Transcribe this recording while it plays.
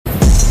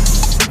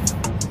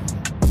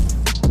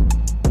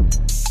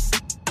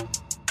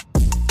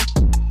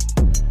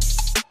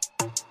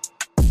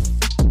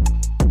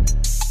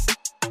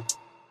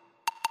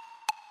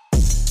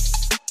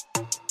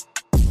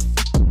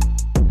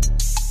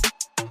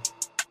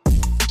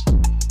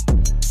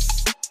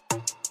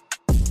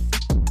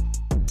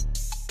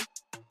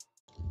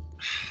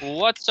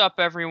What's up,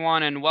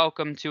 everyone, and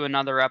welcome to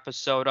another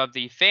episode of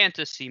the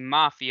Fantasy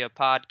Mafia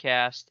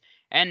podcast,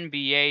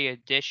 NBA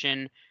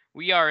edition.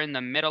 We are in the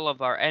middle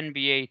of our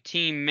NBA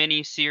team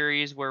mini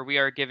series where we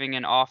are giving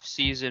an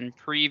off-season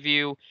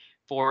preview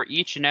for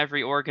each and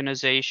every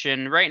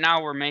organization. Right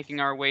now, we're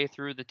making our way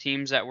through the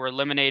teams that were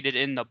eliminated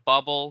in the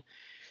bubble.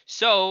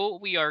 So,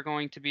 we are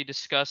going to be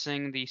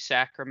discussing the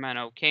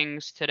Sacramento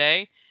Kings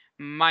today.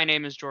 My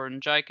name is Jordan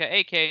Jaika,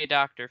 aka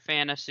Dr.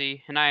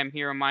 Fantasy, and I am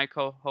here with my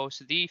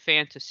co-host, the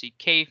Fantasy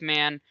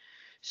Caveman.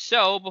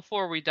 So,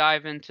 before we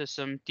dive into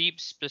some deep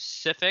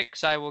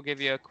specifics, I will give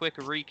you a quick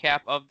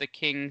recap of the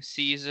King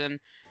season.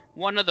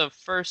 One of the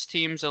first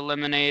teams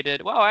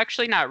eliminated, well,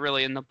 actually not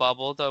really in the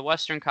bubble. The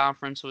Western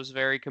Conference was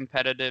very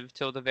competitive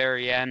till the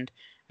very end.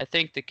 I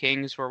think the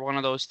Kings were one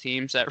of those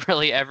teams that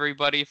really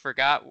everybody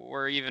forgot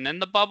were even in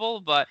the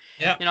bubble, but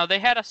Yep. they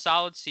had a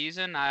solid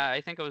season.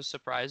 I think it was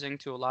surprising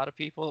to a lot of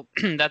people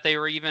that they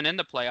were even in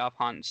the playoff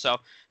hunt. So,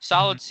 hmm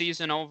solid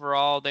season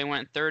overall. They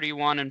went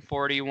 31 and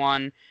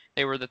 41.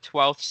 They were the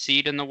 12th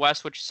seed in the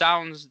West, which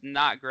sounds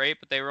not great,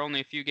 but they were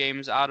only a few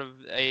games out of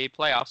a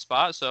playoff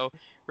spot. So,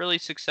 really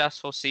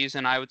successful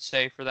season, I would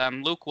say, for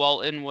them. Luke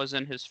Walton was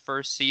in his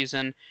first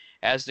season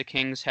as the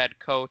Kings head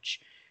coach,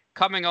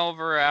 coming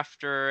over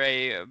after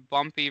a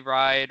bumpy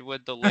ride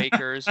with the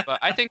Lakers. But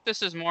I think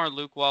this is more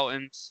Luke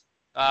Walton's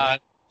uh,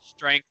 Yep.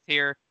 strength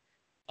here.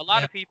 A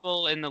lot of Yep.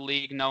 people in the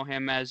league know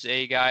him as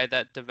a guy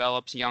that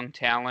develops young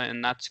talent,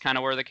 and that's kind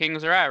of where the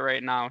Kings are at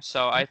right now.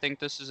 So I think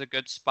this is a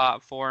good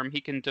spot for him.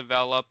 He can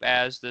develop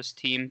as this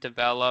team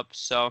develops.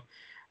 So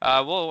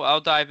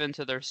I'll dive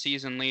into their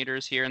season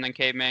leaders here, and then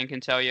Caveman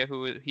can tell you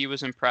who he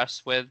was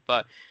impressed with.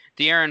 But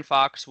De'Aaron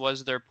Fox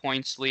was their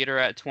points leader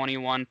at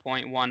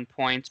 21.1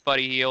 points.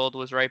 Buddy Hield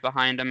was right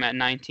behind him at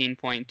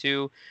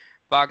 19.2.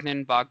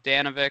 Bogdan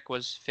Bogdanovic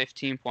was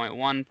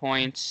 15.1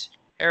 points.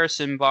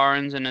 Harrison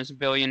Barnes in his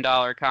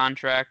billion-dollar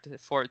contract,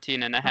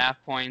 14.5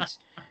 points.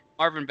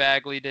 Marvin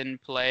Bagley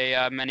didn't play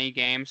many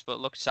games, but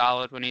looked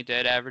solid when he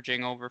did,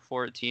 averaging over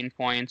 14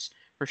 points.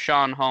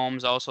 Rashawn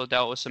Holmes also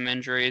dealt with some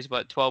injuries,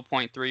 but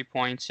 12.3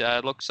 points.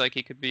 Looks like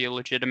he could be a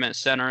legitimate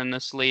center in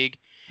this league.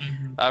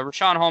 hmm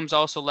Rashawn Holmes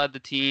also led the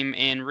team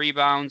in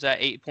rebounds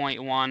at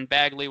 8.1.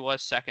 Bagley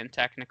was second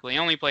technically. He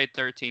only played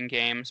 13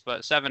 games,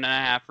 but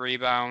 7.5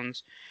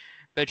 rebounds.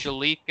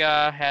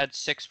 Bjelica had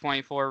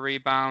 6.4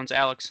 rebounds.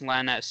 Alex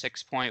Len at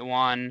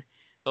 6.1.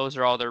 Those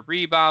are all their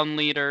rebound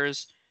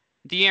leaders.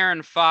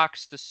 De'Aaron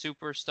Fox, the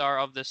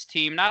superstar of this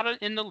team,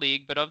 not in the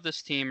league, but of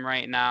this team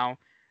right now,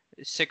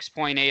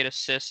 6.8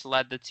 assists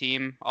led the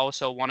team.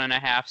 Also,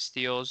 1.5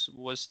 steals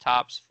was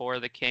tops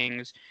for the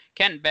Kings.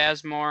 Kent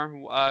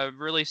Bazemore, a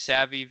really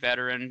savvy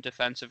veteran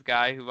defensive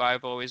guy who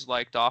I've always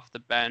liked off the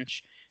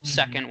bench, hmm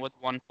second with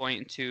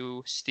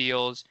 1.2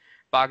 steals.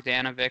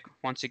 Bogdanovic,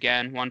 once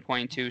again,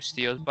 1.2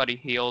 steals. Buddy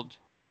Hield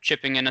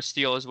chipping in a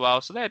steal as well.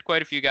 So they had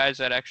quite a few guys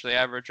that actually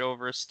average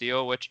over a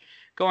steal, which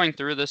going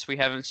through this we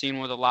haven't seen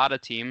with a lot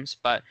of teams.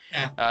 But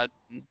Yeah. uh,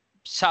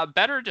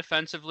 better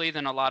defensively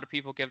than a lot of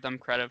people give them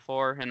credit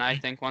for. And I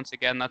think, once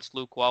again, that's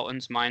Luke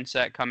Walton's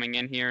mindset coming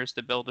in here is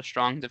to build a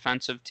strong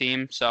defensive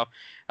team. So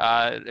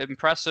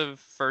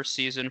impressive first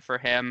season for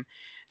him.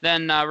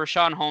 Then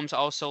Rashawn Holmes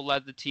also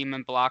led the team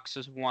in blocks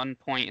with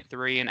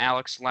 1.3, and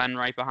Alex Len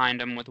right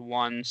behind him with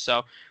 1.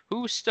 So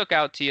who stuck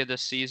out to you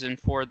this season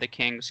for the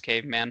Kings,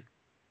 Caveman?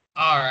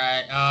 All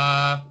right.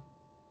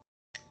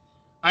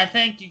 I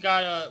think you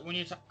gotta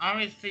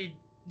obviously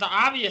the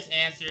obvious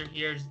answer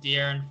here is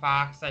De'Aaron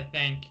Fox. I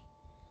think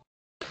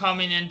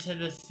coming into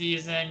the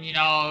season, it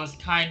was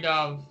kind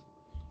of,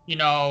 you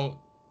know,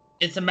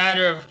 it's a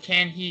matter of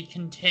can he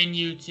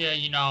continue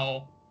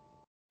to,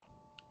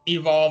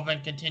 evolve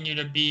and continue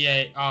to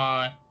be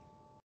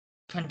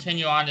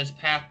continue on his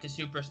path to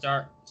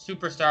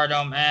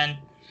superstardom. And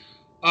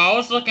I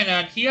was looking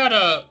at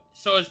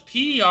his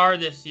PER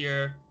this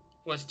year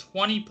was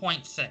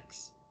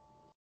 20.6,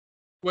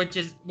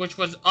 which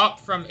was up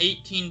from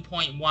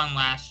 18.1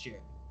 last year.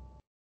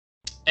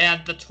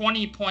 And the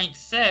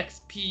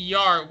 20.6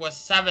 PER was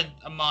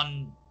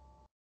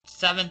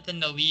seventh in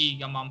the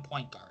league among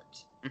point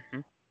guards. Mm-hmm.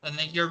 I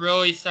think you're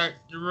really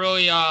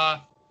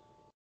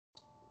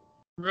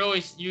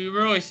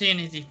seeing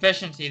his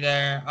efficiency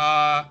there.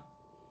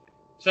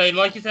 So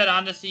like you said,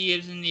 on the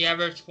season he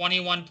averaged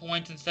 21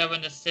 points and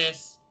 7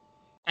 assists,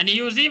 and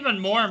he was even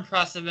more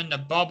impressive in the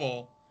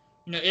bubble.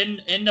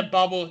 In the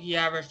bubble he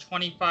averaged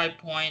 25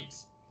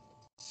 points,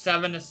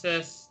 7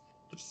 assists,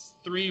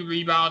 3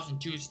 rebounds, and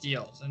 2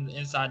 steals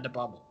inside the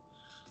bubble.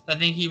 I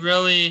think he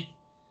really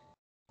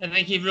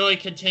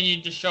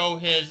continued to show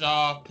his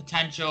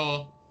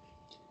potential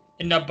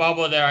in the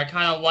bubble there. I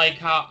kind of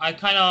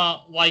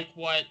like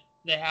what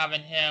they have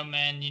in him,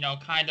 and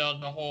kind of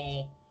the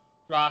whole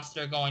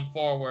roster going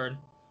forward.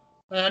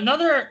 But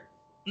another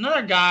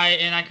guy,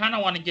 and I kind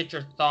of want to get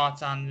your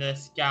thoughts on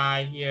this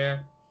guy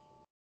here,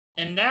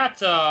 and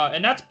that's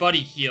Buddy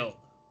Hield.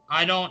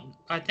 I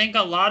think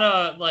a lot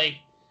of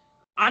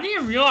I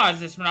didn't realize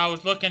this when I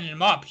was looking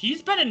him up.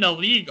 He's been in the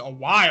league a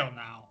while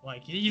now.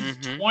 Like he's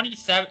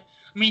 27.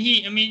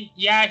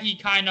 He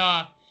kind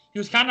of he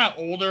was kind of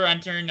older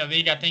entering the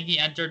league. I think he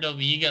entered the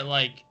league at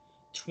like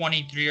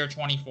 23 or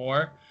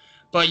 24.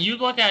 But you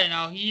look at it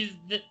now,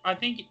 I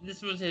think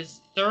this was his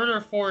third or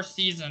fourth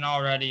season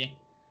already.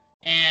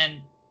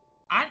 And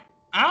I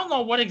I don't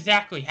know what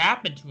exactly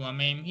happened to him. I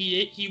mean,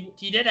 he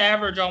did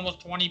average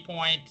almost 20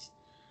 points,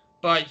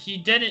 but he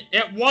didn't.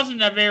 It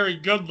wasn't a very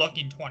good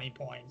looking 20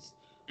 points.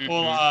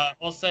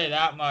 We'll say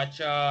that much.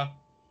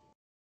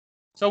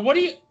 So what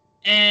do you?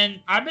 And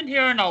I've been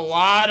hearing a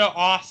lot of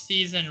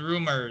off-season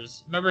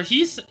rumors. Remember,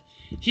 he's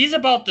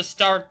about to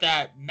start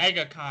that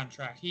mega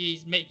contract.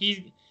 He's gonna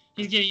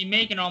be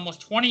making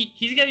almost 20.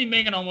 He's gonna be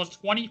making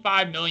almost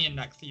 25 million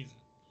next season.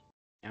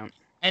 Yeah.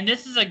 And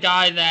this is a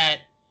guy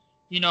that,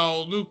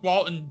 Luke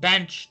Walton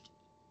benched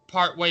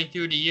partway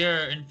through the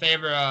year in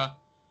favor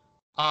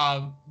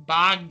of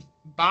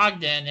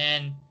Bogdan,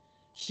 and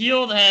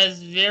Hield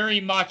has very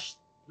much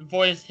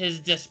voiced his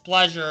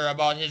displeasure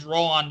about his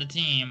role on the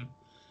team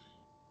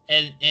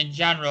in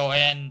general,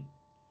 and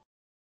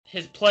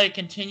his play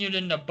continued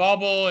in the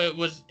bubble. It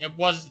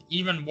was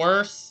even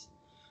worse.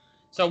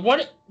 So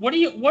what do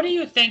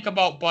you think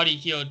about Buddy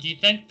Hield? Do you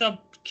think the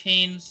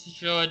Canes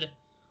should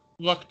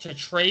look to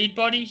trade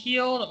Buddy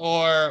Hield,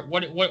 or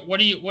what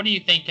are you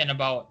thinking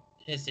about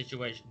his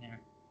situation here?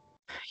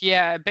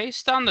 Yeah,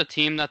 based on the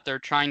team that they're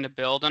trying to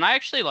build, and I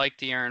actually like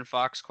De'Aaron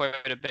Fox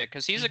quite a bit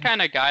because he's the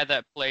kind of guy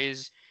that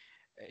plays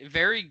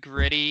very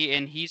gritty,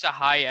 and he's a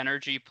high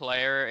energy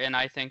player, and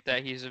I think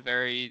that he's a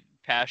very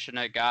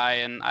passionate guy,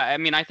 and I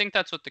mean I think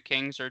that's what the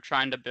Kings are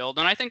trying to build,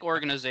 and I think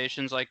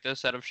organizations like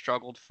this that have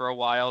struggled for a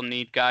while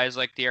need guys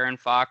like De'Aaron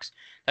Fox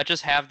that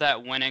just have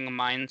that winning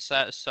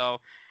mindset. So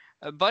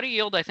Buddy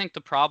Yield, I think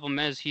the problem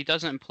is he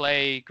doesn't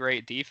play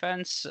great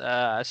defense,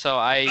 so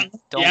I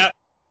don't. Yeah.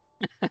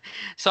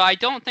 So I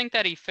don't think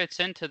that he fits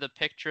into the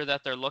picture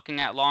that they're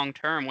looking at long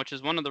term, which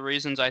is one of the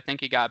reasons I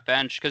think he got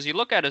benched. Because you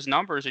look at his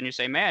numbers and you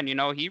say, man,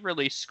 he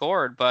really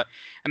scored. But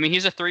I mean,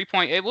 he's a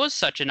 3-point. It was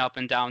such an up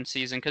and down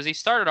season because he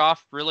started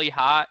off really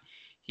hot.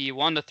 He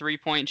won the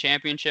 3-point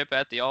championship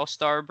at the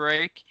All-Star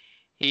break.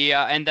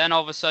 And then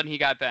all of a sudden he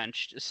got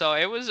benched. So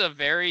it was a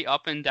very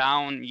up and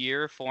down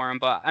year for him.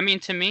 But I mean,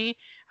 to me,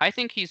 I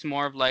think he's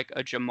more of like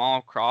a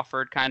Jamal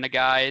Crawford kind of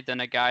guy than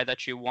a guy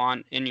that you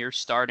want in your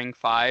starting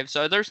five.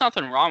 So there's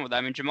nothing wrong with that.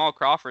 I mean, Jamal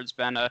Crawford's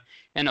been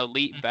an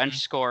elite bench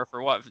scorer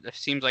for what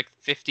seems like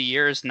 50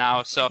 years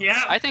now. So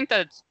Yeah. I think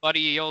that Buddy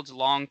Yield's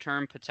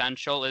long-term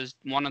potential is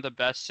one of the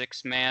best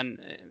men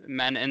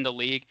in the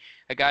league.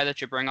 A guy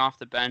that you bring off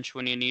the bench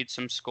when you need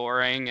some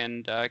scoring,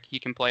 and he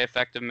can play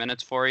effective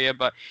minutes for you.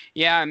 But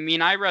yeah, I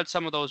mean, I read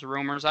some of those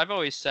rumors. I've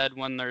always said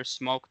when there's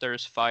smoke,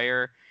 there's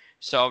fire.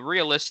 So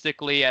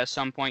realistically, at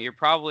some point, you're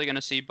probably going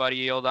to see Buddy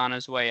Yield on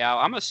his way out.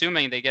 I'm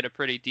assuming they get a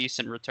pretty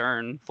decent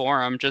return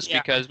for him, just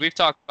because we've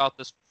talked about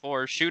this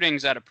before.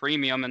 Shooting's at a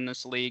premium in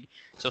this league,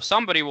 so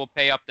somebody will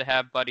pay up to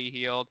have Buddy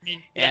Yield.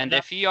 And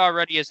if he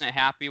already isn't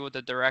happy with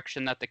the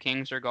direction that the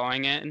Kings are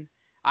going in,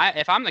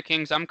 if I'm the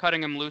Kings, I'm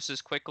cutting him loose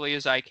as quickly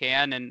as I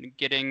can and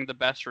getting the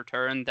best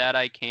return that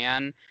I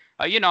can.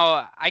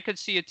 I could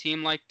see a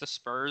team like the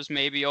Spurs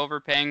maybe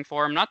overpaying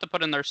for him, not to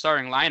put in their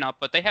starting lineup,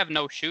 but they have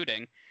no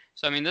shooting.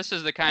 So, I mean, this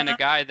is the kind of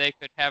guy they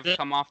could have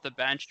come off the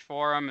bench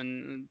for him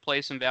and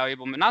play some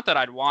valuable. Not that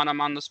I'd want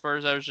him on the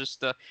Spurs. That was just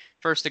the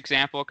first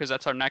example because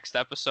that's our next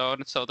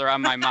episode, so they're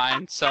on my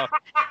mind. So,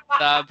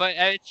 but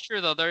it's true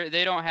though.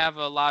 They don't have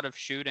a lot of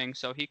shooting,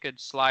 so he could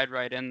slide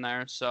right in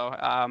there. So,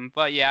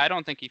 but yeah, I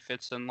don't think he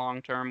fits in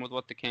long term with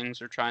what the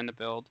Kings are trying to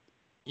build.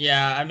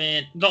 Yeah, I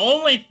mean, the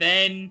only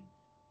thing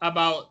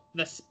about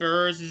the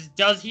Spurs is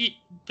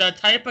the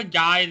type of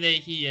guy that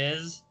he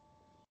is.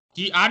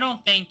 I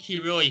don't think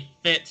he really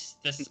fits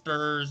the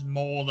Spurs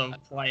mold of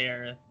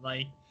player.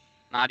 Like,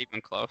 not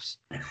even close.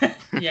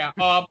 Yeah.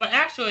 But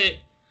actually,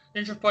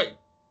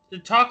 to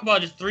talk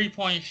about his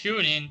 3-point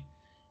shooting,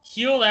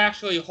 Hield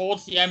actually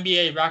holds the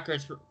NBA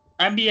record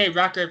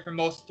for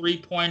most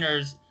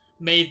 3-pointers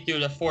made through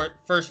the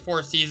first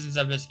 4 seasons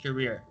of his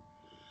career.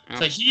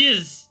 Oh. So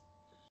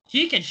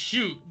he can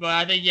shoot, but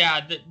I think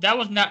that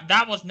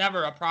was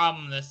never a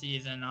problem this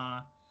season.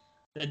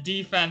 The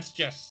defense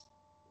just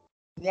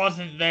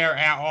wasn't there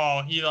at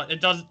all.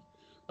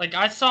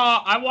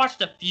 I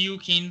watched a few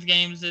Kings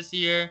games this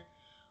year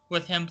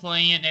with him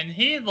playing, and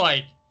he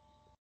would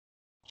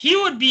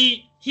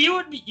be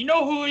you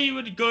know who he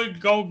would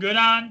go good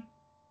on?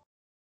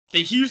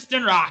 The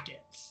Houston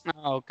Rockets.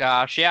 Oh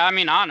gosh, yeah. I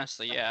mean,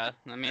 honestly, yeah.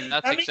 I mean,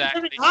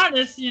 exactly. To be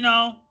honest,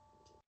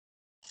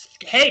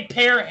 hey,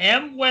 pair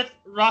him with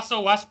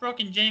Russell Westbrook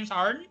and James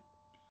Harden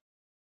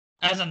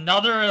as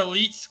another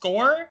elite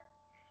scorer.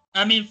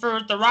 I mean,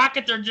 for the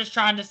Rockets, they're just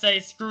trying to say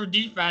screw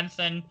defense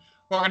and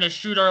we're going to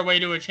shoot our way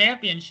to a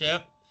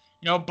championship.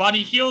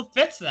 Buddy Hield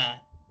fits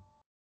that.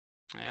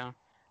 Yeah.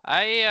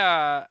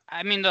 I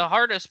mean, the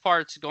hardest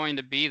part's going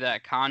to be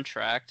that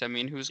contract. I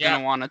mean, who's going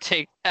to want to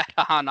take that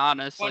on,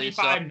 honestly?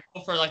 25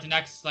 for the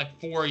next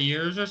 4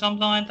 years or something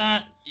like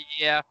that?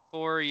 Yeah,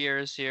 4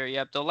 years here.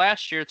 Yep. The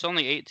last year, it's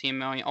only 18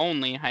 million.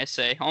 Only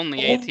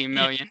 18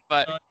 million.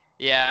 But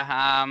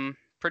yeah,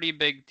 pretty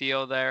big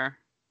deal there.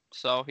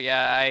 So,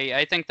 yeah,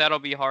 I think that'll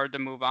be hard to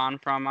move on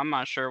from. I'm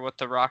not sure what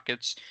the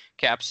Rockets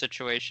cap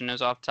situation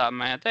is off the top of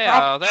my head.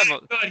 Probably They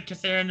have good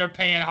considering they're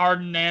paying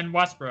Harden and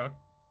Westbrook.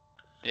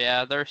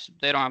 yeah,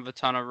 they don't have a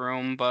ton of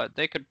room, but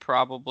they could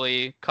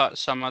probably cut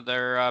some of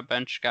their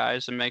bench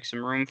guys and make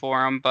some room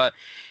for them. But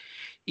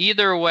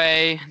either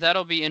way,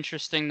 that'll be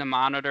interesting to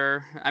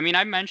monitor. I mean,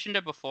 I mentioned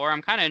it before.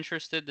 I'm kind of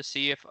interested to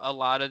see if a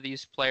lot of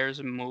these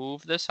players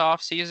move this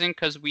offseason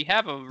because we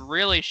have a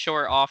really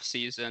short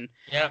offseason.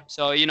 Yeah.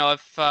 So,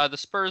 if the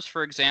Spurs,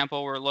 for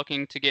example, were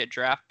looking to get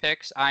draft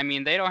picks, I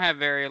mean, they don't have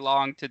very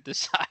long to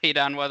decide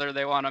on whether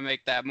they want to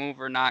make that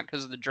move or not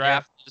because the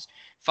draft is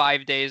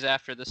 5 days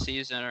after the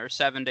season or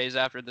 7 days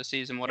after the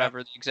season,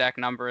 whatever the exact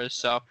number is.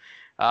 So,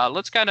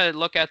 let's kind of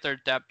look at their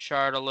depth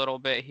chart a little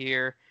bit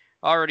here.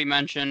 Already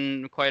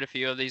mentioned quite a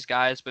few of these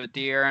guys, but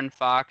De'Aaron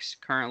Fox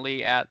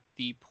currently at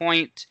the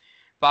point.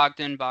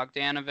 Bogdan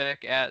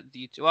Bogdanovic at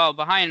the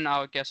behind.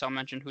 I guess I'll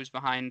mention who's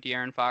behind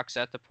De'Aaron Fox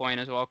at the point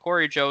as well.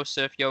 Corey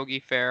Joseph, Yogi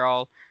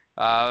Ferrell.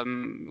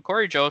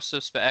 Corey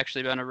Joseph's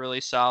actually been a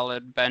really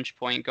solid bench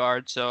point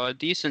guard, so a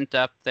decent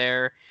depth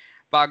there.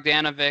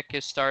 Bogdanovic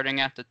is starting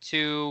at the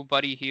 2.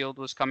 Buddy Hield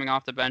was coming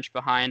off the bench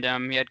behind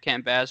him. He had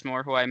Kent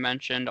Bazemore, who I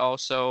mentioned,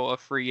 also a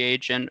free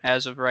agent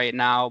as of right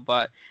now,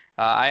 but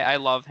I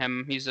love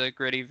him. He's a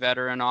gritty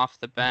veteran off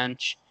the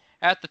bench.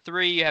 At the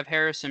 3, you have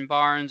Harrison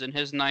Barnes and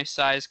his nice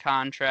size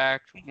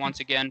contract.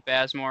 Once again,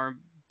 Bazemore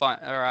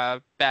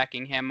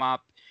backing him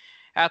up.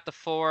 At the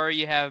 4,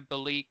 you have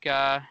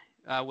Belika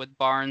with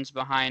Barnes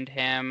behind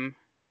him.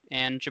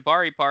 And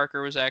Jabari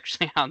Parker was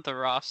actually on the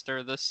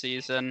roster this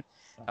season.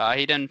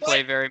 He didn't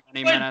play very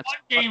many minutes.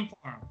 One game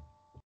for him.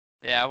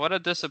 Yeah, what a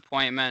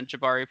disappointment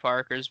Jabari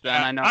Parker's been.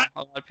 I know a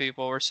lot of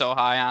people were so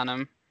high on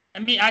him. I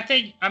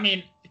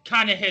mean, it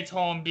kind of hits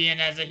home being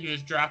as if he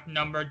was drafted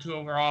number 2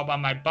 overall by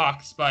my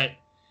Bucks, but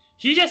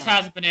he just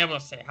hasn't been able to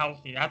stay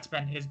healthy. That's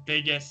been his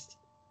biggest.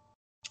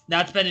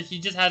 He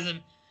just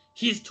hasn't.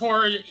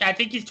 I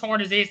think he's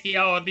torn his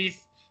ACL at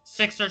least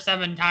 6 or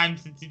 7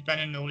 times since he's been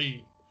in the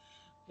league.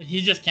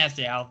 He just can't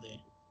stay healthy.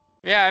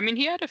 Yeah, I mean,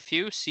 he had a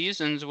few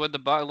seasons with the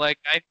Bucks.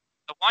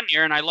 The one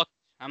year, and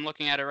I'm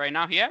looking at it right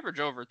now. He averaged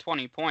over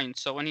 20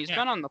 points. So when he's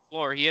been on the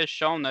floor, he has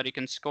shown that he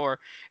can score.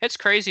 It's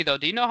crazy though.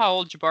 Do you know how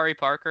old Jabari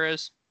Parker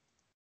is?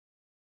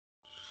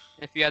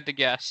 If you had to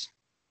guess.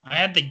 I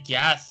had to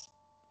guess,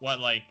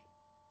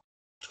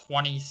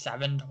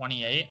 27,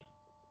 28?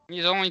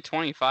 He's only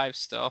 25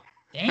 still.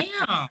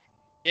 Damn.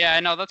 Yeah,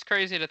 I know. That's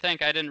crazy to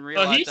think. I didn't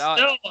realize he's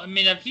still, I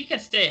mean, if he can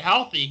stay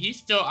healthy,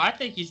 I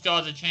think he still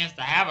has a chance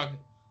to have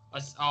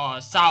a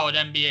solid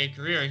NBA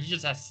career. He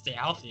just has to stay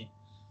healthy.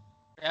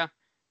 Yeah,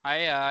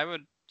 I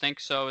would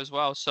think so as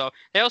well. So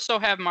they also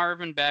have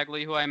Marvin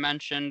Bagley, who I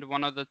mentioned,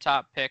 one of the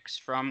top picks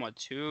from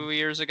 2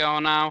 years ago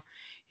now.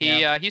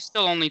 He's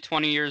still only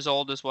 20 years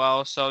old as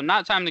well, so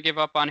not time to give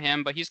up on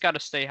him, but he's got to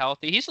stay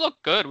healthy. He's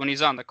looked good when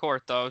he's on the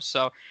court, though,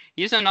 so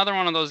he's another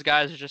one of those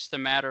guys. It's just a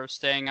matter of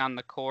staying on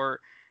the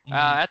court.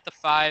 At the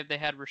 5, they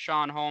had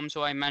Rashawn Holmes,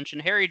 who I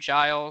mentioned, Harry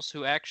Giles,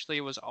 who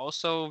actually was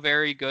also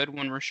very good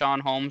when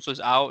Rashawn Holmes was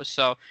out.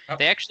 So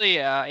they actually,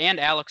 and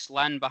Alex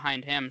Len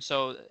behind him.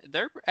 So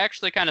they're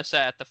actually kind of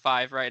set at the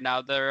 5 right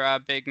now. They're a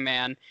big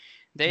man.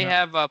 They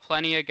have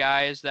plenty of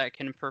guys that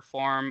can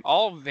perform,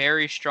 all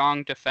very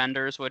strong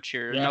defenders, which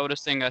you're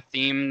noticing a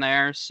theme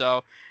there.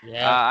 So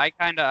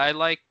I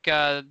like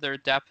their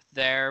depth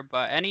there.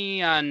 But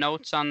any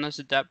notes on this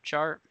depth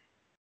chart?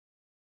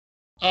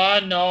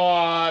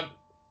 No,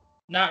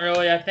 not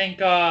really. I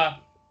think I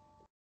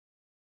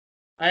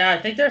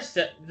think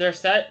they're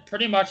set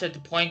pretty much at the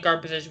point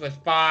guard position with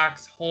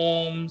Fox,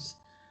 Holmes.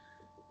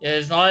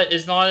 As long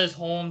as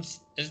Holmes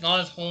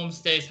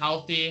stays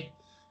healthy.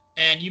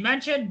 And you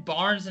mentioned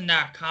Barnes in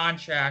that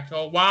contract.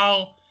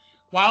 Well,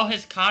 while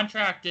his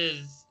contract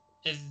is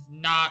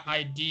not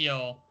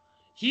ideal,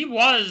 he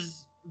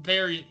was a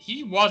very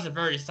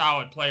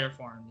solid player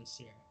for him this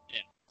year.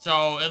 Yeah.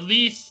 So at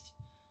least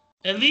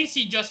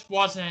he just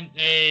wasn't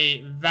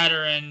a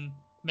veteran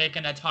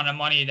making a ton of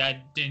money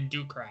that didn't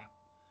do crap.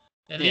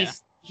 At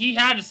least he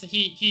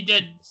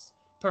did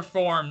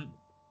perform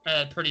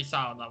at a pretty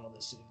solid level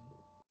this season.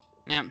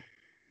 Yeah.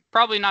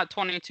 Probably not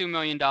 $22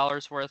 million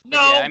worth. But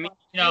no, yeah, I mean,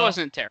 he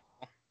wasn't terrible.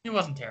 He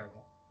wasn't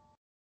terrible.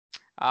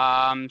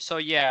 So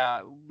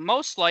yeah,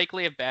 most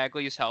likely if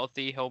Bagley's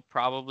healthy, he'll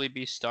probably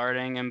be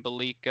starting, and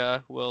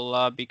Belika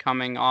will be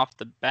coming off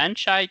the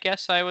bench, I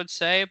guess I would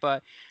say.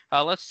 But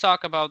let's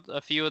talk about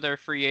a few of their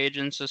free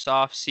agents this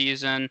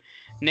offseason.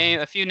 Name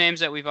a few names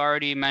that we've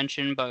already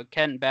mentioned, but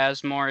Kent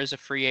Bazemore is a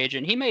free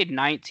agent. He made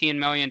 $19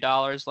 million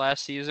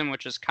last season,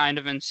 which is kind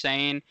of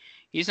insane.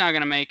 He's not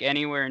going to make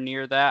anywhere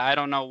near that. I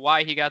don't know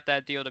why he got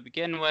that deal to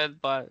begin with,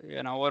 but,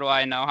 what do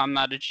I know? I'm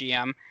not a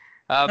GM.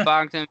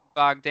 Bogdan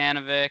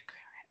Bogdanovic,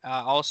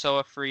 also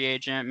a free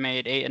agent,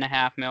 made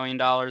 $8.5 million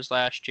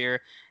last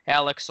year.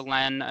 Alex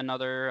Len,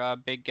 another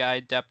big guy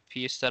depth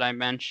piece that I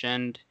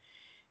mentioned.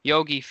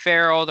 Yogi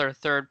Ferrell, their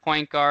third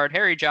point guard.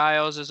 Harry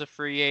Giles is a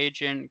free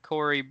agent.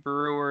 Corey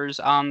Brewer's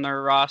on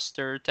their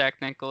roster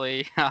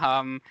technically.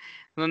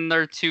 Then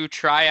their two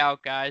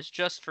tryout guys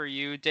just for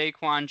you,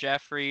 Daquan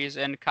Jeffries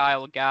and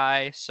Kyle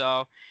Guy.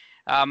 So,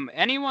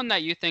 anyone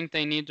that you think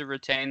they need to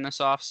retain this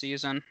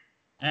offseason?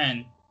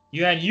 And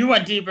you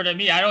went deeper than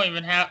me. I don't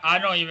even have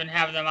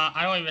them on,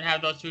 I don't even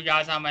have those two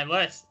guys on my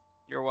list.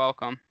 You're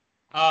welcome.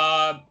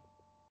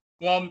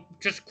 Well,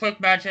 just quick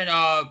mention.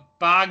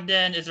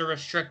 Bogdan is a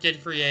restricted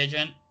free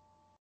agent.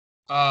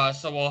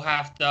 So we'll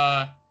have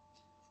to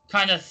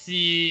kind of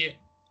see.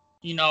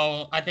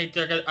 I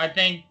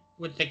think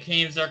with the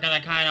Kings they're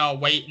gonna kind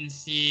of wait and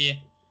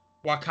see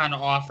what kind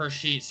of offer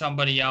sheet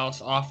somebody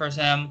else offers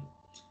him.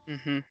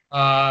 Mm-hmm.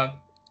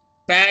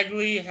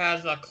 Bagley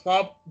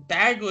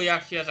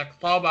actually has a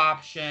club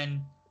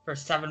option for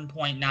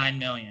 $7.9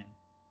 million.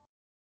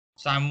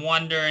 So I'm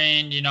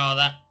wondering,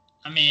 I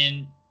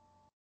mean,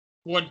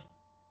 would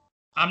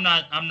I'm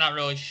not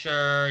really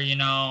sure,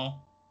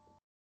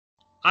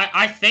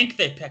 I think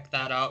they picked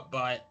that up,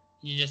 but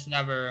you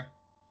never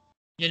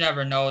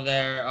know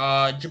there.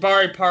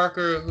 Jabari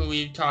Parker, who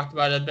we've talked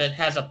about a bit,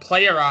 has a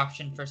player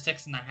option for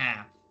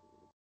 6.5.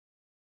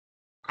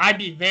 I'd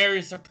be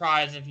very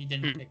surprised if he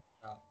didn't pick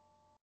it up.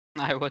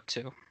 I would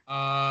too.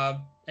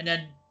 And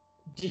then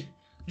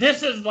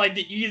this is like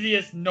the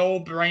easiest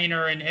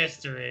no-brainer in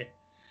history.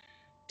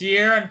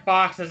 De'Aaron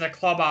Fox has a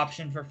club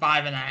option for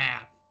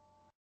 5.5.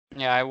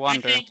 Yeah, I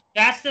wonder. I think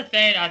that's the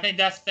thing.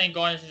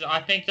 Going into.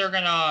 I think this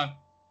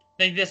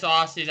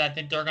offseason. I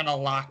think they're gonna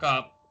lock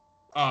up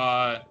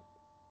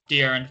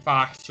De'Aaron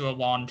Fox to a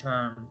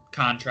long-term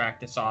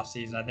contract this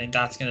offseason. I think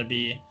that's gonna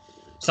be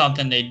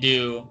something they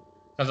do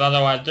because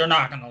otherwise they're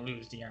not gonna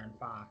lose De'Aaron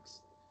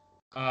Fox.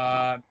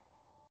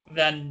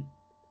 Then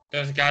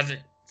there's guys.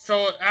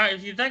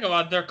 If you think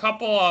about it, there are a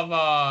couple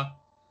of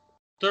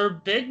their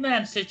big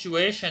man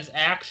situations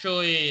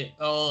actually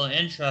a little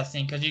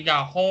interesting because you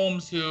got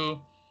Holmes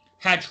who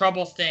had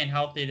trouble staying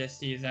healthy this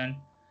season.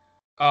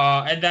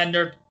 And then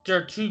there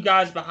are two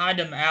guys behind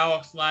him,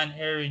 Alex Len,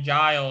 Harry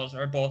Giles,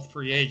 are both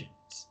free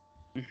agents.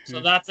 Mm-hmm. So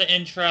that's an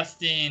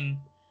interesting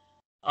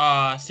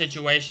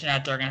situation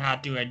that they're going to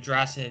have to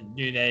address it.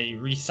 Do they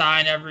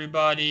re-sign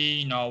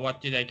everybody? What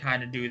do they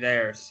kind of do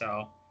there?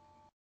 So,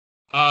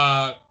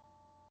 going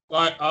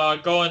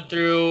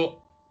through,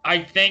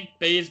 I think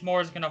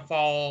Bazemore is going to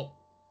fall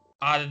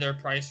out of their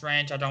price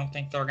range. I don't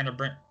think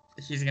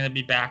he's going to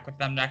be back with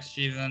them next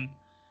season.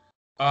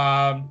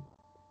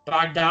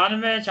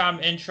 Bogdanovich,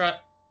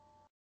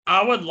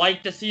 I would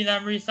like to see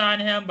them re-sign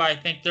him, but I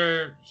think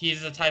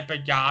he's the type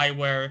of guy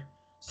where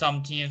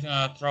some team's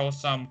gonna throw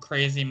some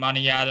crazy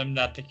money at him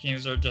that the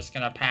Kings are just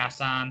gonna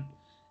pass on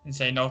and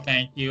say no,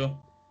 thank you.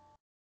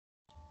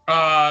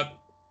 I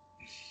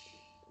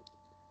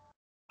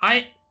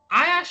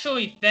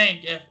actually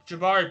think if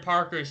Jabari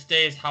Parker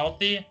stays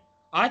healthy,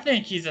 I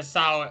think he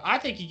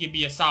could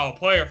be a solid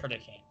player for the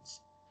Kings.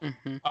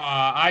 Mm-hmm.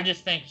 I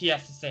just think he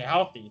has to stay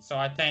healthy. So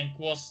I think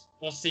we'll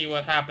see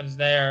what happens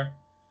there.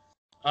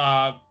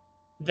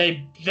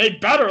 They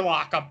better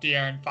lock up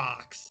De'Aaron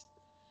Fox.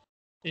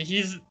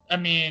 That's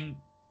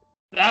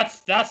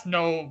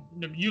no,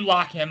 you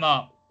lock him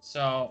up.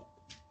 So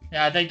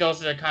yeah, I think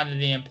those are kind of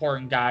the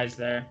important guys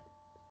there.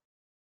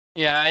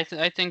 Yeah, I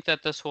think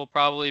that this will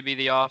probably be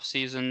the off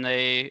season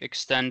they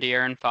extend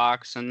De'Aaron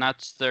Fox, and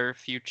that's their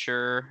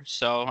future.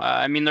 So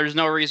there's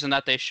no reason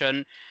that they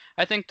shouldn't.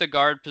 I think the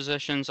guard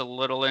position's a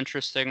little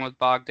interesting with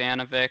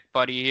Bogdanovic,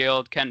 Buddy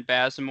Hield, Kent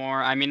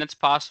Bazemore. It's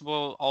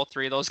possible all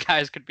three of those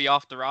guys could be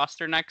off the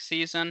roster next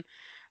season.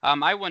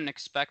 I wouldn't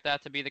expect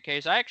that to be the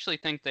case. I actually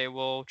think they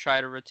will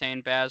try to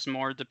retain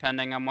Bazemore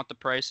depending on what the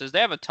price is. They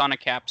have a ton of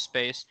cap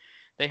space.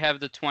 They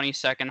have the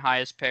 22nd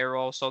highest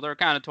payroll, so they're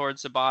kind of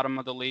towards the bottom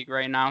of the league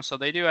right now. So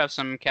they do have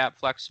some cap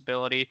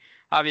flexibility.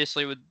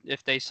 Obviously,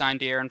 if they sign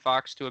De'Aaron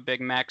Fox to a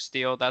big max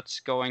deal, that's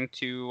going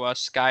to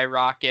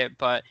skyrocket.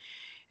 But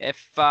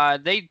if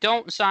they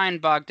don't sign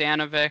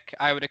Bogdanovic,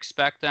 I would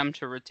expect them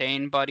to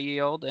retain Buddy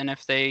Hield. And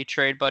if they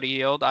trade Buddy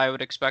Hield, I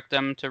would expect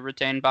them to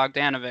retain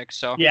Bogdanovic.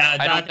 So yeah,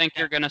 I don't think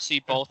you're going to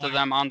see both of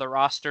them on the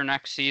roster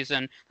next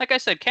season. Like I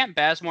said, Kent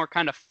Bazemore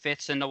kind of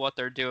fits into what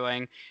they're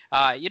doing.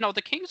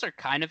 The Kings are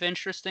kind of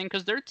interesting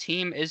because their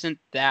team isn't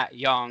that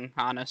young,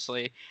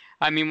 honestly.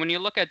 When you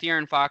look at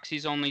De'Aaron Fox,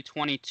 he's only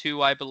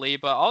 22, I believe.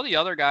 But all the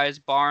other guys,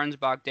 Barnes,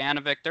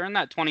 Bogdanovic, they're in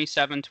that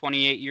 27,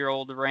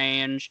 28-year-old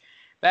range.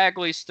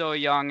 Bagley's still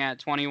young at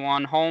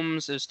 21.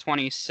 Holmes is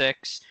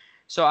 26.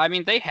 So,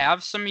 they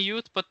have some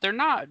youth, but they're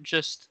not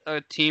just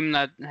a team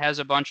that has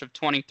a bunch of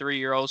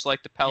 23-year-olds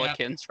like the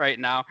Pelicans right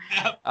now.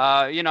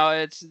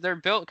 Yep. They're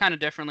built kind of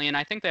differently, and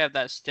I think they have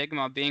that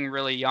stigma of being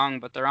really young,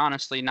 but they're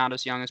honestly not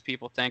as young as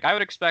people think. I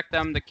would expect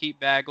them to keep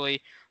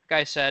Bagley. Like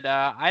I said,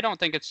 I don't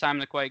think it's time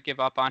to quite give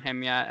up on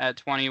him yet at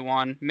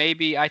 21.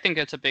 Maybe, I think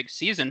it's a big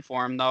season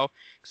for him, though,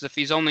 because if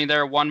he's only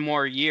there one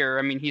more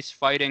year, he's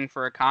fighting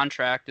for a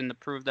contract and to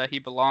prove that he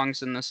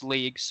belongs in this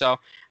league. So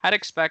I'd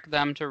expect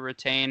them to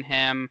retain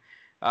him.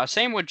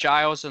 Same with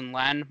Giles and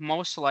Len.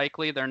 Most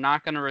likely, they're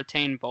not going to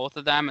retain both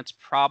of them. It's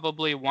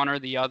probably one or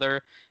the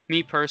other.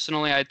 Me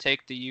personally, I'd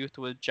take the youth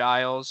with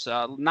Giles.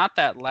 Not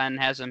that Len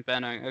hasn't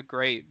been a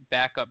great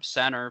backup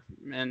center,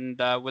 and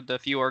with the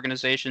few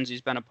organizations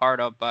he's been a part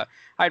of, but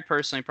I'd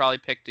personally probably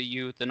pick the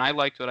youth. And I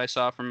liked what I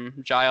saw from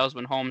Giles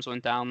when Holmes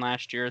went down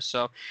last year.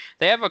 So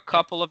they have a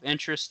couple of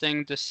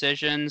interesting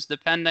decisions,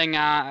 depending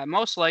on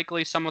most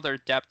likely some of their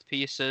depth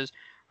pieces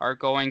are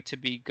going to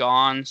be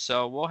gone.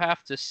 So we'll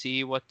have to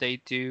see what they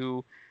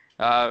do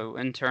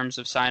in terms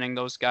of signing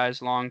those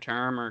guys long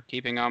term or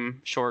keeping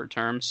them short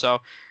term.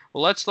 So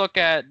let's look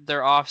at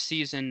their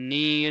off-season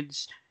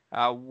needs.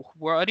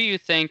 What do you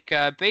think,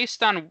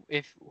 based on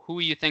if who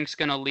you think's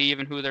going to leave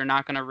and who they're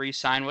not going to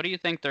re-sign? What do you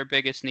think their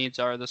biggest needs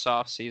are this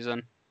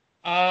off-season?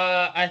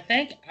 I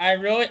think I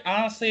really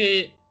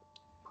honestly,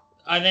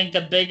 I think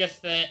the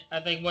biggest thing. I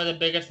think one of the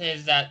biggest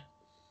things is that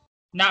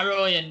not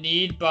really a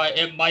need, but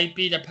it might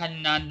be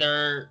depending on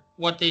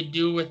what they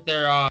do with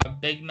their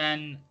big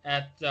men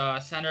at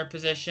center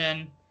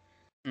position.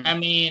 Mm-hmm. I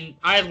mean,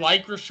 I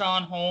like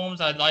Rashawn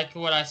Holmes. I like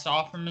what I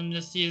saw from him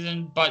this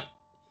season, but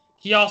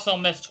he also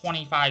missed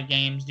 25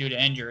 games due to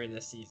injury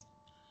this season.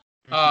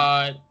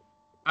 I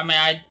mean,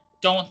 I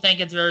don't think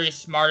it's very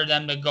smart of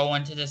them to go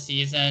into the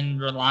season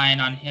relying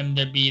on him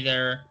to be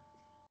their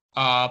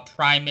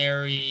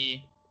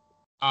primary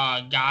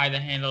guy to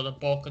handle the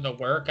bulk of the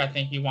work. I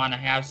think you want to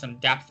have some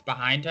depth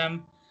behind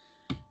him,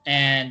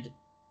 and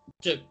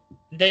it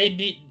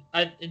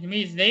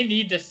means they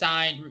need to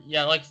sign.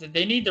 Yeah, like I said,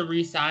 they need to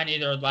re-sign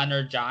either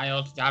Leonard or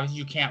Giles. Obviously,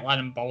 you can't let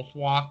them both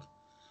walk.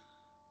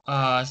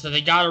 So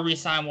they got to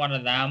re-sign one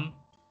of them.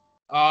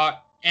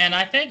 And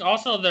I think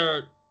also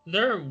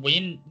their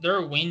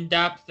wing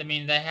depth. I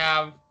mean,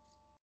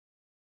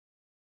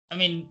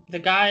 the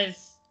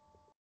guys.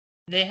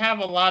 They have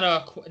a lot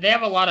of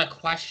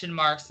question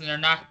marks, and they're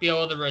not going to be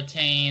able to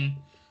retain.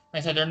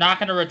 Like I said, they're not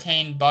going to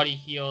retain Buddy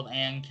Hield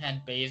and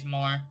Kent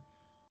Bazemore.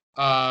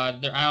 I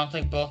don't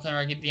think both of them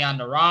are going to be on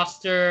the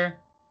roster.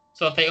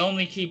 So if they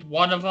only keep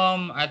one of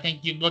them, I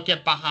think you look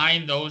at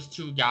behind those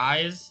two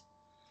guys.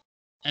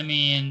 I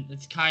mean,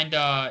 it's kind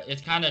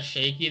of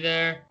shaky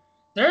there.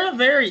 They're a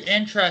very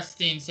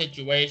interesting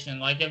situation.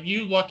 Like if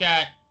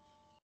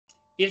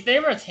they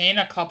retain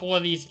a couple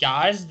of these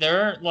guys,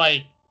 they're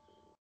like.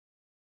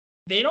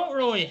 They don't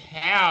really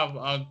have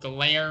a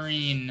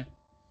glaring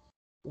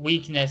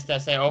weakness to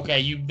say,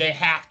 okay, they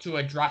have to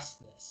address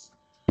this.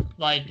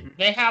 Like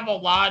they have a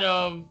lot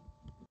of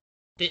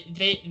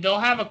they'll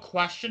have a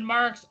question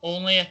marks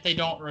only if they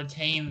don't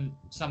retain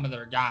some of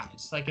their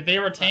guys. Like if they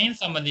retain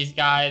some of these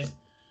guys,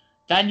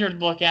 then you're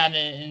looking at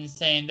it and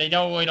saying they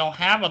don't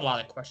have a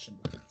lot of question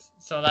marks.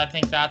 So I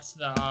think that's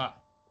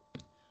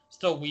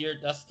still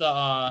weird. That's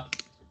the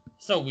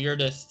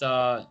weirdest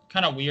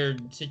kind of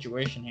weird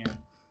situation here.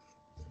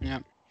 Yeah.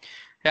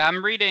 Yeah,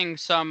 I'm reading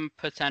some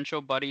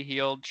potential Buddy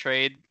Hield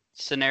trade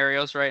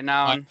scenarios right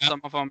now, and some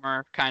of them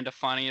are kind of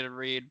funny to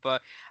read,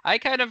 but I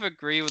kind of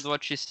agree with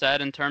what you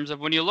said in terms of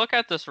when you look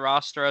at this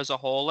roster as a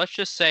whole, let's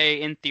just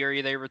say in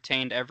theory they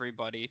retained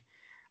everybody.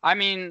 I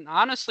mean,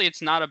 honestly,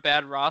 it's not a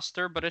bad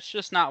roster, but it's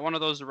just not one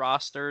of those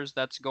rosters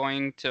that's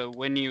going to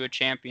win you a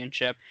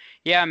championship.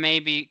 Yeah,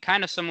 maybe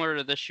kind of similar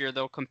to this year,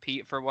 they'll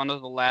compete for one of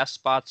the last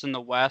spots in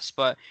the West,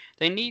 but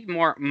they need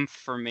more oomph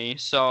for me.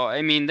 So,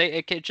 I mean,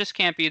 it just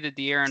can't be the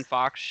De'Aaron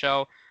Fox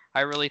show.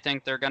 I really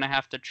think they're going to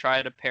have to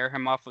try to pair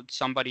him up with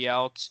somebody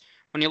else.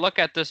 When you look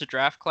at this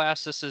draft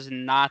class, this is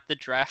not the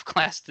draft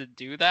class to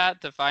do that,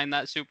 to find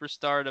that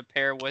superstar to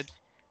pair with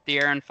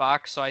De'Aaron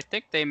Fox. So I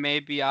think they may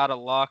be out of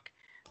luck.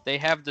 They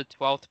have the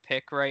 12th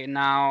pick right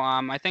now.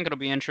 I think it'll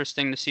be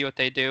interesting to see what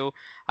they do.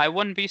 I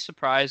wouldn't be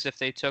surprised if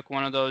they took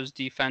one of those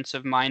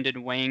defensive-minded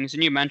wings.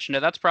 And you mentioned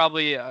it. That's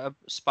probably a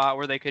spot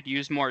where they could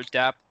use more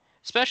depth,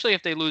 especially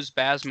if they lose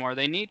Bazemore.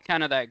 They need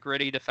kind of that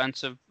gritty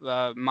defensive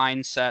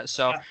mindset.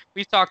 So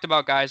we've talked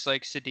about guys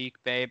like Sadiq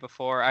Bey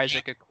before,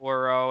 Isaac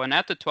Okoro. And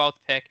at the 12th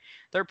pick,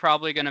 they're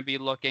probably going to be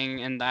looking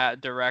in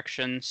that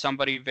direction,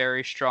 somebody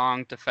very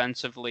strong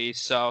defensively.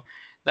 So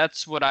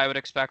that's what I would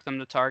expect them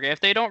to target. If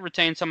they don't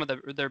retain some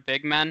of their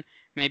big men,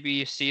 maybe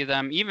you see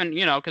them even,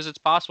 because it's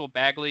possible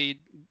Bagley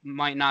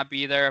might not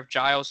be there. If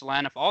Giles,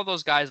 Len, if all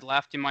those guys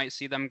left, you might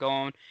see them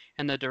going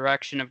in the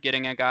direction of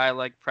getting a guy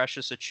like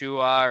Precious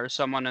Achua or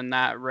someone in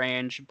that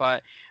range.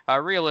 But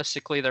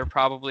realistically, they're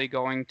probably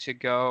going to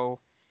go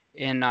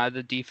in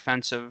the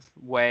defensive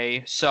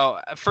way. So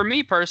for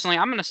me personally,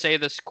 I'm going to say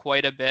this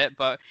quite a bit,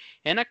 but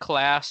in a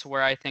class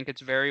where I think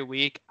it's very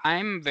weak,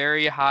 I'm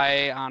very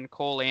high on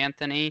Cole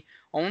Anthony,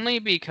 only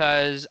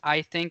because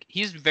I think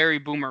he's very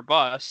boomer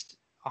bust,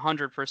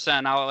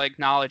 100%. I'll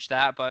acknowledge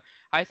that, but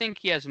I think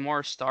he has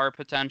more star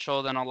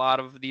potential than a lot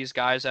of these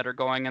guys that are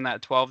going in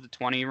that 12 to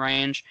 20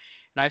 range.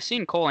 And I've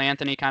seen Cole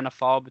Anthony kind of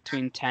fall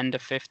between 10 to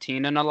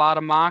 15 in a lot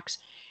of mocks.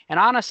 And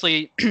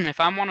honestly, if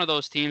I'm one of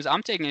those teams,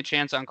 I'm taking a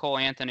chance on Cole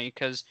Anthony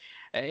because,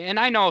 and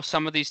I know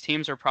some of these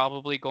teams are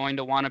probably going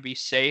to want to be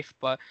safe,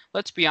 but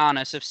let's be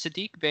honest, if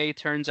Sadiq Bey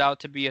turns out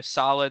to be a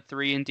solid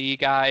 3-and-D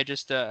guy,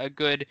 just a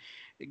good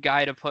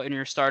guy to put in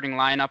your starting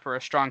lineup or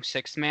a strong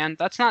sixth man,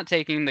 that's not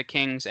taking the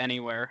Kings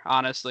anywhere,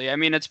 honestly. I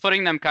mean, it's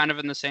putting them kind of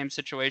in the same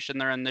situation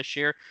they're in this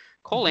year.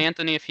 Cole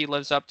Anthony, if he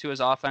lives up to his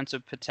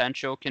offensive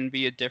potential, can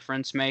be a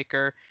difference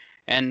maker.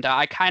 And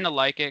I kind of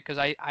like it because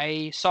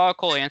I saw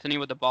Cole Anthony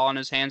with the ball in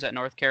his hands at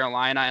North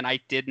Carolina, and I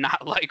did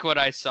not like what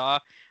I saw.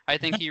 I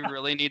think he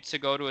really needs to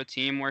go to a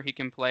team where he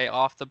can play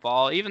off the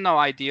ball, even though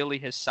ideally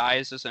his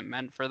size isn't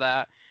meant for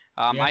that.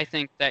 Yeah. I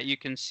think that you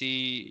can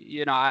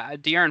see,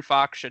 De'Aaron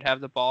Fox should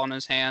have the ball in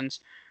his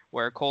hands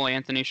where Cole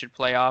Anthony should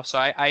play off.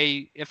 So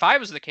if I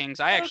was the Kings,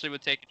 I actually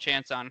would take a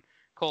chance on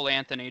Cole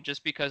Anthony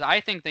just because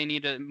I think they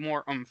need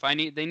more oomph.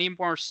 They need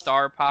more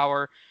star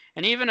power.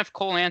 And even if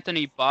Cole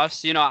Anthony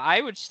busts, I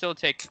would still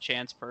take the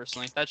chance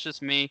personally. That's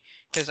just me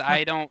because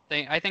I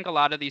think a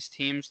lot of these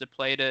teams that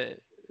play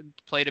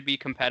to be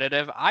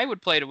competitive, I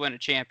would play to win a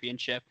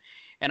championship.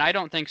 And I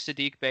don't think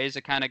Sadiq Bey is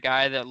the kind of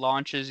guy that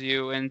launches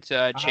you into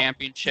a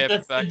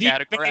championship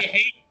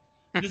category.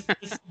 The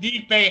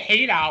Sadiq Bey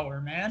hate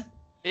hour, man.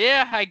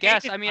 Yeah, I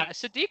guess. I mean,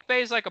 Sadiq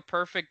Bey is like a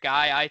perfect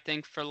guy, I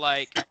think, for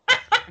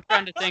I'm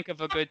trying to think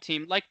of a good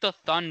team. Like the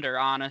Thunder,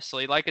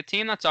 honestly. Like a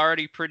team that's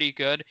already pretty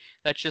good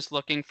that's just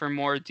looking for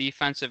more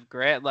defensive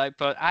grit.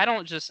 But I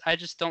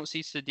just don't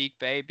see Sadiq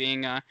Bey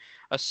being a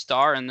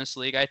star in this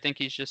league. I think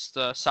he's just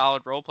a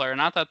solid role player.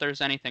 Not that there's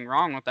anything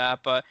wrong with that,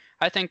 but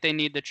I think they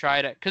need to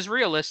try to, because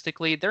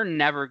realistically, they're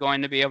never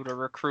going to be able to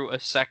recruit a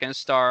second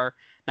star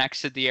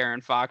next to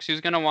De'Aaron Fox, who's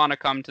going to want to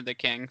come to the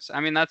Kings. I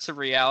mean, that's the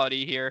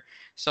reality here.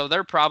 So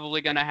they're probably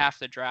going to have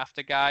to draft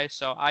a guy.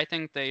 So I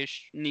think they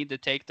need to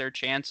take their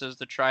chances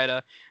to try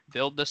to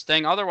build this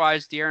thing.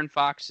 Otherwise, De'Aaron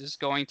Fox is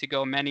going to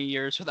go many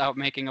years without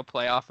making a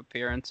playoff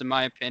appearance, in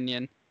my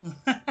opinion.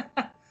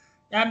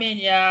 I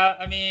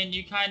mean,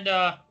 you kind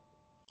of...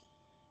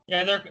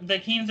 Yeah, the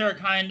Kings are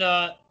kind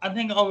of... I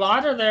think a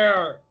lot of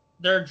their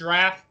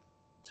draft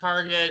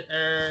target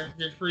or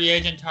their free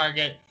agent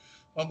target,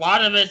 a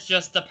lot of it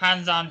just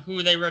depends on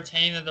who they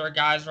retain as their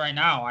guys right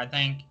now. I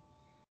think...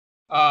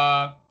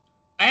 I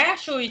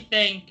actually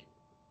think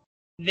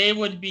they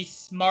would be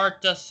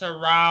smart to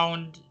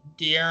surround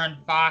De'Aaron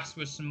Fox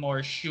with some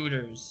more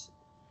shooters.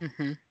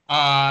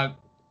 Mm-hmm.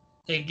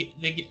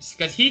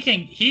 Because he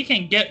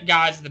can get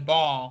guys the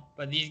ball,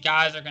 but these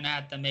guys are gonna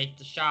have to make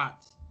the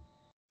shots.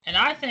 And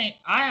I think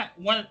I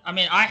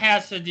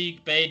had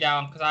Sadiq Bey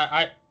down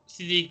because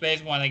Sadiq Bey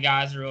is one of the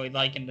guys I really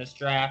like in this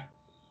draft.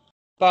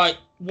 But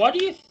what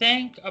do you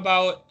think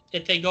about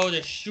if they go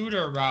the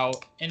shooter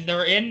route and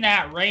they're in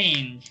that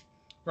range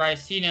where I've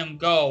seen him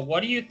go?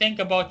 What do you think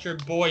about your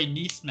boy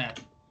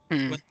Nesmith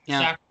with the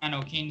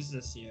Sacramento Kings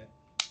this year?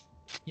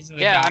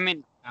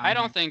 I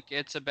don't think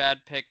it's a bad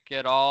pick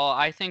at all.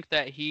 I think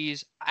that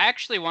he's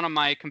actually one of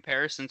my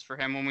comparisons for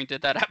him when we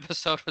did that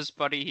episode was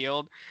Buddy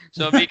Hield.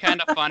 So it'd be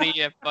kind of funny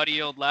if Buddy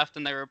Hield left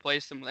and they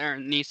replaced him with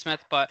Aaron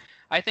Nesmith. But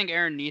I think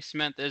Aaron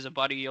Nesmith is a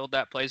Buddy Hield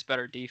that plays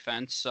better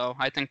defense. So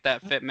I think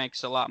that fit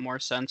makes a lot more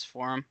sense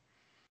for him.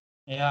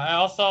 Yeah, I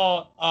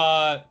also,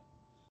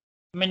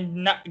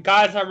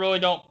 guys that really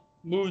don't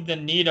move the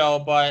needle,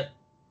 but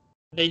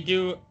they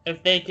do,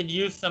 if they could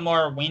use some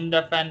more wing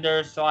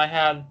defenders. So I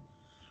have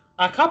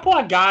a couple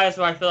of guys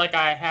who I feel like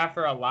I have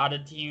for a lot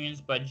of teams,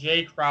 but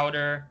Jay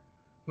Crowder,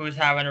 who's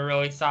having a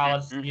really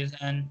solid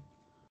season.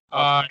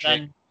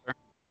 And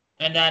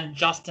then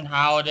Justin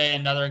Holiday,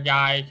 another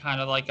guy,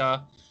 kind of like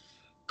a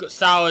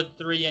solid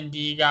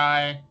 3-and-D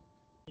guy.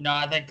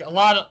 I think a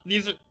lot of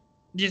these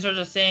are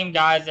the same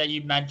guys that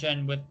you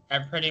mentioned with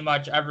pretty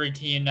much every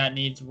team that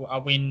needs a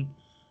wing,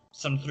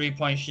 some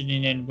 3-point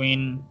shooting and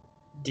wing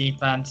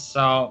defense.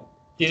 So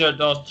these are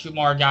those two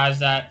more guys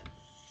that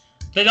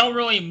they don't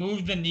really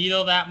move the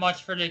needle that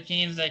much for the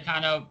Kings. They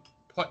kind of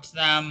puts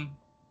them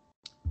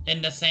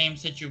in the same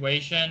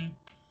situation.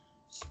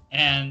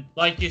 And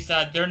like you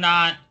said, you're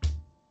not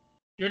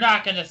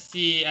going to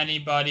see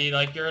anybody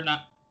you're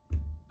not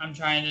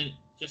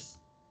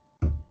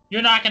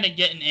going to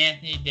get an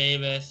Anthony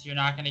Davis. You're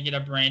not going to get a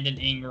Brandon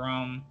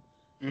Ingram.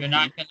 Mm-hmm. You're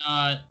not going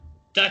to...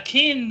 The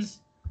Kings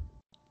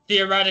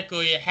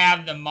theoretically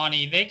have the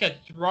money. They could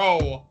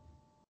throw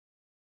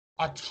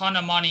a ton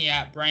of money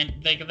at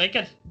Brandon.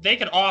 They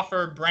could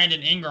offer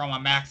Brandon Ingram a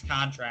max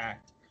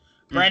contract.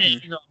 Brandon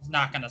Ingram's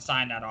not going to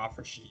sign that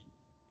offer sheet.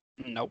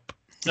 Nope.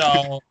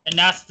 So, and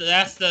that's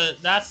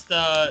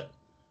the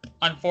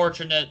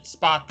unfortunate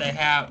spot they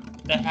have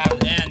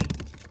in.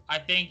 I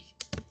think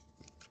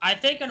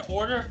in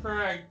order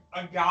for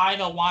a guy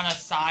to want to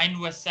sign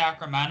with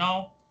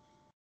Sacramento,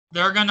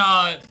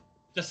 the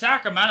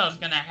Sacramento's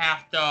gonna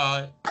have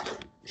to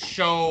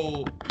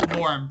show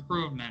more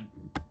improvement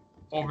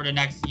over the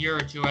next year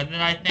or two. And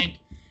then I think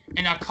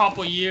in a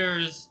couple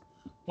years,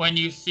 when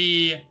you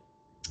see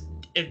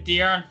if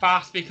De'Aaron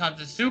Fox becomes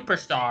a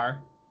superstar,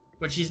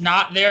 which he's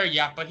not there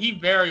yet, but he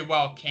very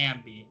well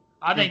can be.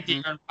 I think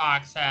De'Aaron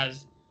Fox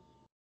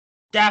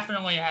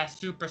definitely has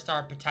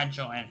superstar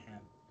potential in him.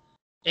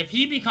 If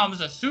he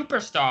becomes a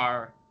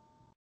superstar,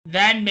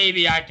 then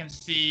maybe I can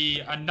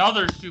see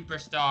another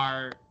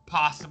superstar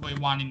possibly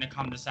wanting to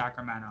come to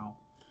Sacramento.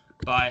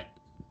 But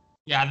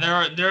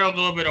Yeah, they're a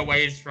little bit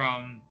away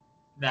from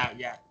that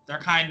yet.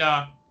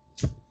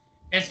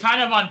 It's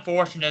kind of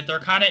unfortunate. They're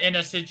kind of in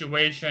a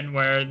situation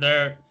where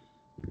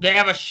they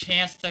have a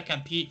chance to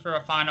compete for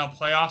a final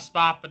playoff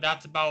spot, but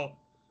that's about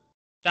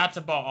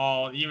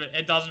all. Even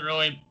it doesn't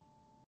really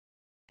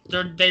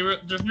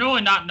there's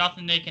really not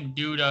nothing they can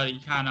do to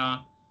kind of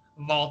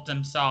vault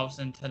themselves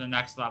into the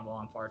next level,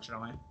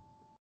 unfortunately.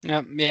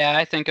 Yep, yeah,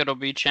 I think it'll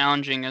be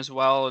challenging as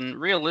well. And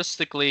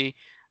realistically,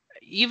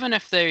 even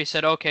if they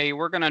said, okay,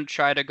 we're going to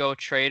try to go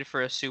trade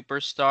for a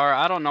superstar,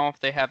 I don't know if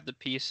they have the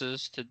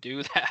pieces to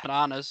do that,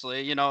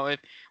 honestly. If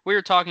we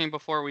were talking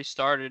before we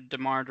started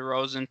DeMar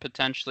DeRozan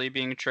potentially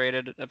being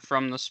traded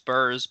from the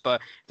Spurs,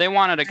 but they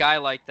wanted a guy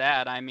like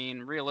that. I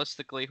mean,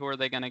 realistically, who are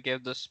they going to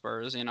give the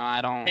Spurs? I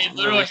They don't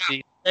literally really have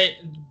see.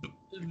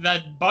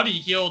 that Buddy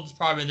Hield's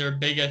probably their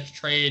biggest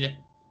trade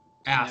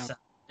Yeah, asset,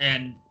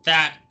 and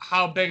that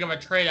how big of a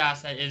trade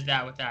asset is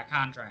that with that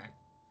contract?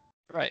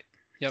 right.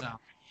 Yep. So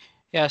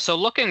Yeah, so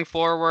looking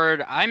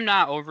forward, I'm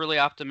not overly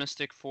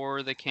optimistic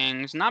for the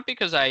Kings, not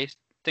because I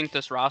think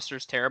this roster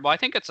is terrible. I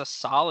think it's a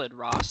solid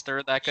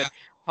roster that yeah, could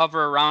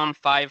hover around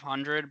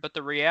 500, but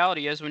the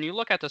reality is when you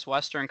look at this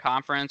Western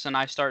Conference and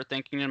I start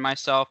thinking to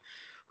myself,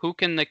 who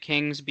can the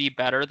Kings be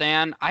better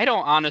than? I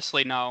don't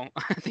honestly know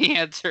the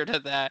answer to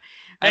that.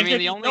 I mean,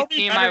 the only they'll be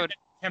team I better would.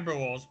 than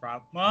Timberwolves,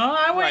 probably. Well,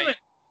 I wouldn't Right. even.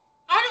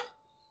 I don't.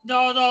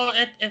 No.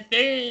 If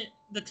the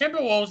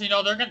Timberwolves, they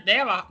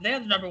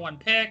have the number one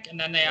pick, and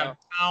then they Yeah. have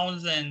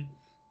Towns and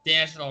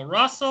D'Angelo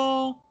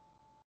Russell.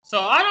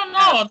 So I don't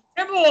Yeah, know. that's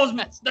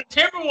The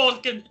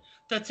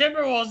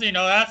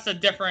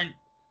Timberwolves,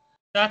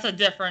 that's a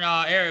different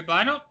area. But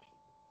I don't.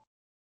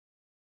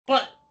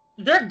 But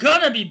they're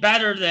gonna be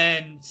better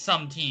than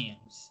some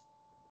teams.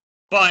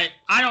 But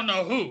I don't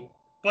know who.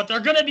 But they're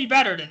gonna be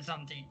better than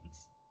some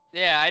teams.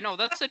 Yeah, I know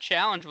that's the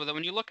challenge with it.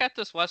 When you look at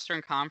this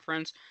Western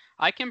Conference,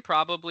 I can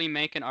probably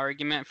make an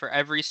argument for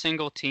every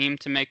single team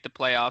to make the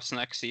playoffs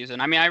next season.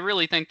 I mean, I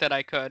really think that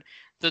I could.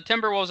 The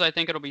Timberwolves, I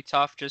think it'll be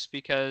tough just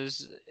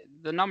because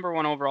the number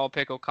one overall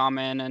pick will come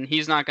in and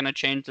he's not going to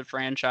change the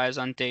franchise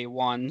on day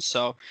one.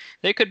 So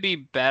they could be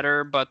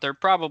better, but they're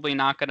probably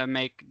not going to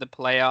make the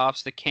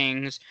playoffs. The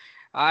Kings.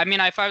 I mean,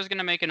 if I was going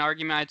to make an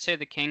argument, I'd say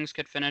the Kings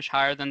could finish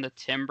higher than the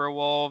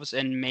Timberwolves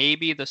and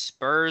maybe the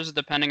Spurs,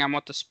 depending on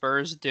what the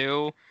Spurs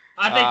do.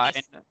 And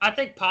I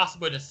think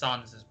possibly the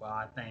Suns as well.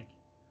 I think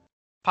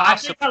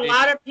a possibly,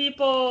 lot of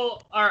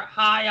people are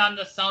high on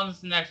the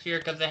Suns next year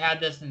because they had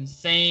this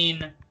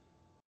insane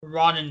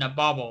run in the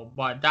bubble,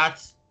 but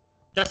that's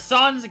the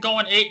Suns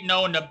going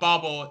 8-0 in the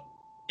bubble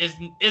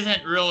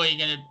isn't really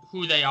gonna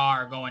who they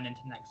are going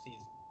into next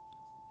season.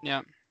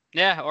 yeah,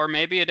 yeah, or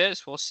maybe it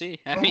is. We'll see.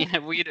 I mean,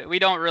 we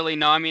don't really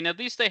know. I mean, at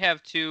least they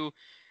have two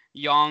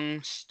young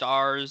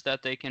stars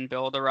that they can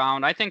build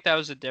around. I think that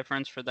was a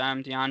difference for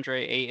them.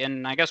 DeAndre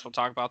Ayton. I guess we'll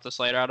talk about this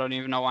later. I don't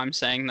even know why I'm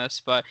saying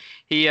this, but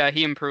he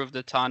improved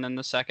a ton in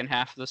the second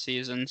half of the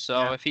season. So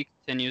Yeah, if he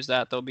continues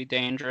that, they'll be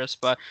dangerous.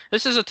 But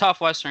this is a tough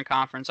Western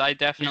Conference. I yeah,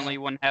 definitely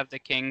wouldn't have the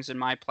Kings in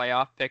my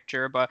playoff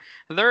picture, but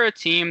they're a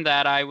team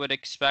that I would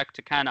expect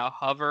to kind of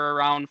hover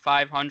around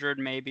 500,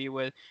 maybe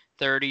with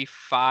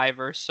 35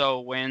 or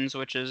so wins,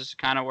 which is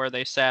kind of where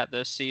they sat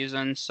this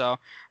season. So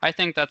I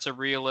think that's a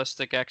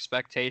realistic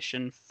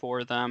expectation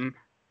for them.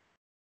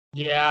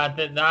 yeah.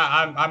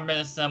 I'm in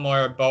a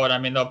similar boat. I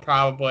mean, they'll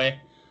probably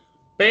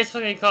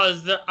basically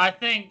because I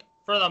think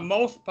for the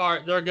most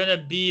part they're gonna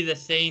be the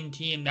same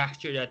team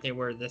next year that they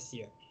were this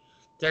year.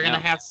 They're gonna Yeah.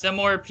 have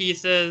similar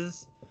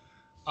pieces.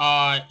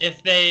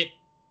 If they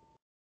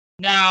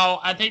Now,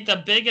 I think the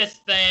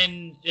biggest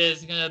thing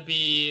is gonna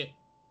be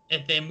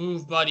if they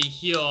move Buddy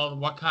Hield,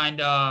 what kind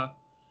of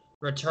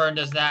return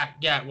does that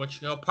get? Which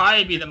will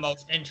probably be the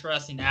most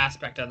interesting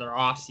aspect of their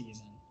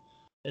offseason.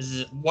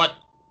 Is what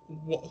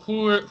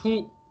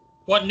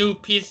new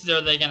pieces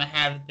are they gonna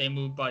have if they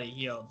move Buddy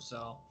Hield?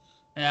 So,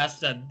 and that's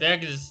the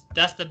biggest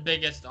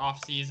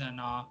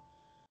offseason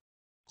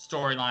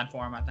storyline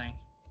for him, I think.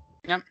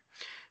 Yep.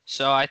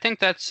 So I think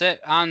that's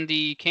it on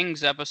the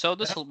Kings episode.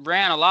 This Yep.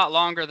 ran a lot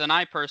longer than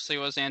I personally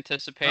was Um,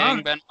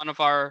 anticipating. Been one of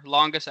our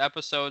longest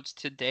episodes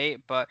to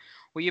date, but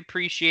we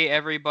appreciate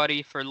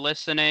everybody for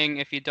listening.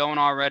 If you don't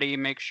already,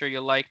 make sure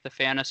you like the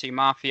Fantasy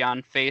Mafia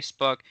on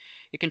Facebook.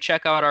 You can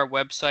check out our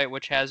website,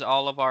 which has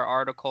all of our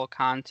article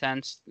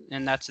contents,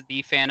 and that's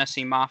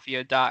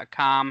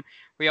thefantasymafia.com.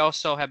 We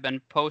also have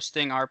been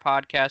posting our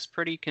podcast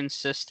pretty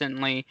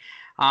consistently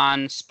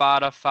on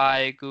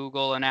Spotify,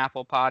 Google, and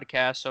Apple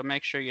Podcasts. So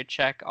make sure you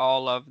check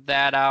all of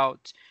that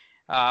out.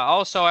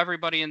 Also,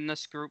 everybody in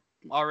this group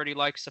already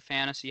likes the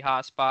Fantasy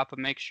Hotspot, but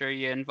make sure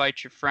you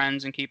invite your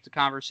friends and keep the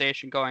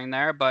conversation going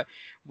there. But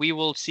we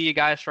will see you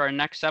guys for our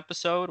next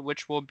episode,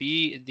 which will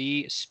be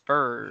the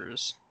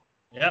Spurs.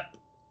 yep.